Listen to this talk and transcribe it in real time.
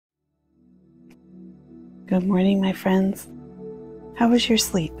Good morning, my friends. How was your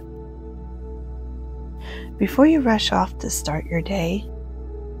sleep? Before you rush off to start your day,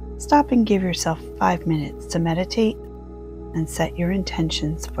 stop and give yourself 5 minutes to meditate and set your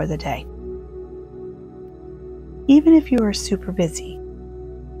intentions for the day. Even if you are super busy,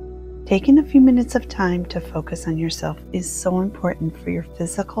 taking a few minutes of time to focus on yourself is so important for your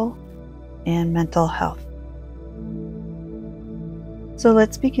physical and mental health. So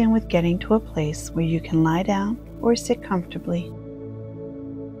let's begin with getting to a place where you can lie down or sit comfortably,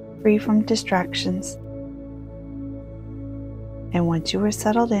 free from distractions. And once you are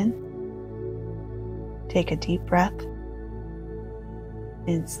settled in, take a deep breath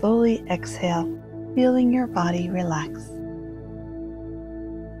and slowly exhale, feeling your body relax.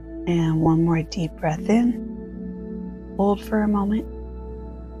 And one more deep breath in, hold for a moment,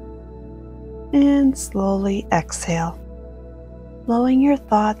 and slowly exhale, blowing your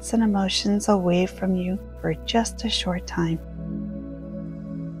thoughts and emotions away from you for just a short time.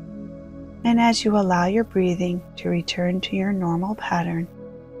 And as you allow your breathing to return to your normal pattern,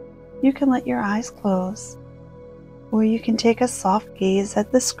 you can let your eyes close, or you can take a soft gaze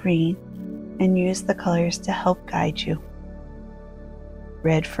at the screen and use the colors to help guide you.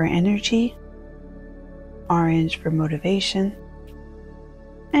 Red for energy, orange for motivation,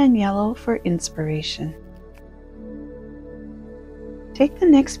 and yellow for inspiration. Take the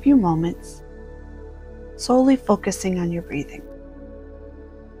next few moments solely focusing on your breathing,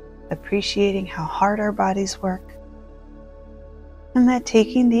 appreciating how hard our bodies work, and that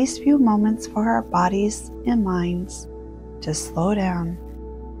taking these few moments for our bodies and minds to slow down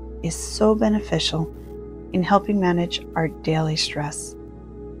is so beneficial in helping manage our daily stress.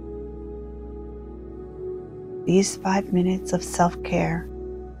 These 5 minutes of self-care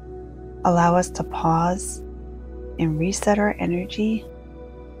allow us to pause and reset our energy,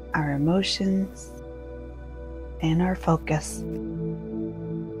 our emotions, and our focus.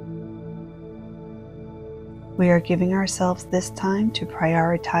 We are giving ourselves this time to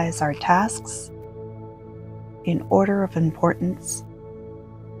prioritize our tasks in order of importance.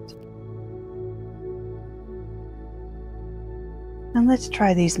 And let's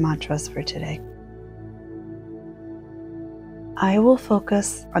try these mantras for today. I will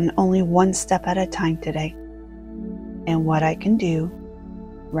focus on only one step at a time today and what I can do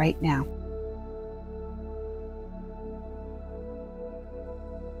right now.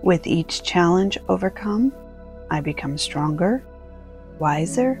 With each challenge overcome, I become stronger,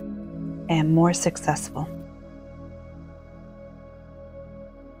 wiser, and more successful.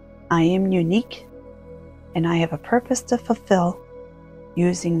 I am unique, and I have a purpose to fulfill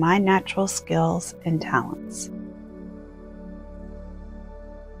using my natural skills and talents.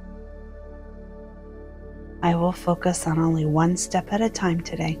 I will focus on only one step at a time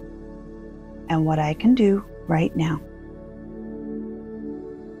today and what I can do right now.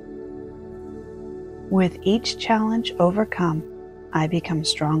 With each challenge overcome, I become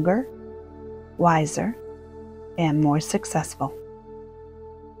stronger, wiser, and more successful.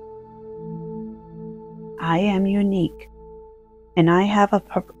 I am unique, and I have a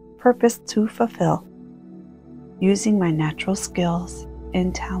purpose to fulfill using my natural skills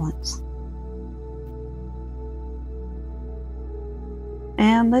and talents.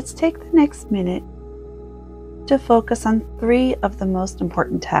 And let's take the next minute to focus on 3 of the most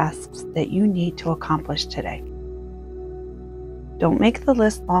important tasks that you need to accomplish today. Don't make the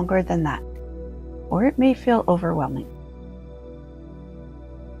list longer than that, or it may feel overwhelming.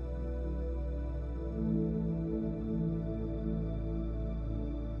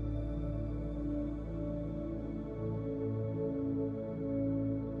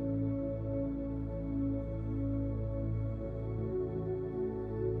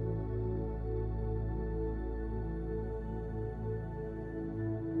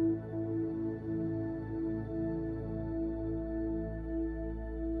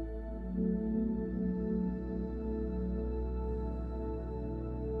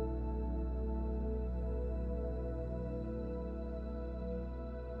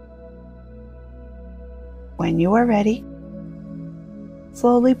 When you are ready,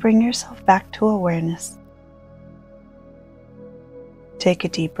 slowly bring yourself back to awareness. Take a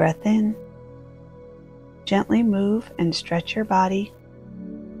deep breath in, gently move and stretch your body,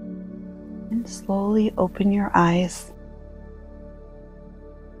 and slowly open your eyes.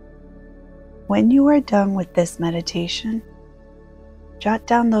 When you are done with this meditation, jot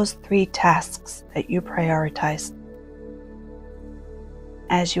down those 3 tasks that you prioritized.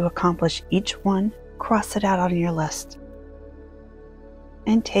 As you accomplish each one, cross it out on your list.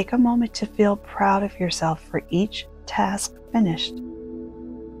 And take a moment to feel proud of yourself for each task finished.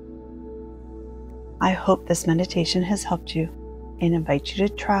 I hope this meditation has helped you and invite you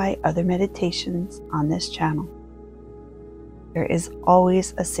to try other meditations on this channel. There is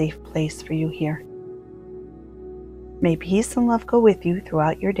always a safe place for you here. May peace and love go with you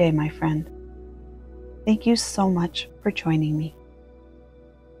throughout your day, my friend. Thank you so much for joining me.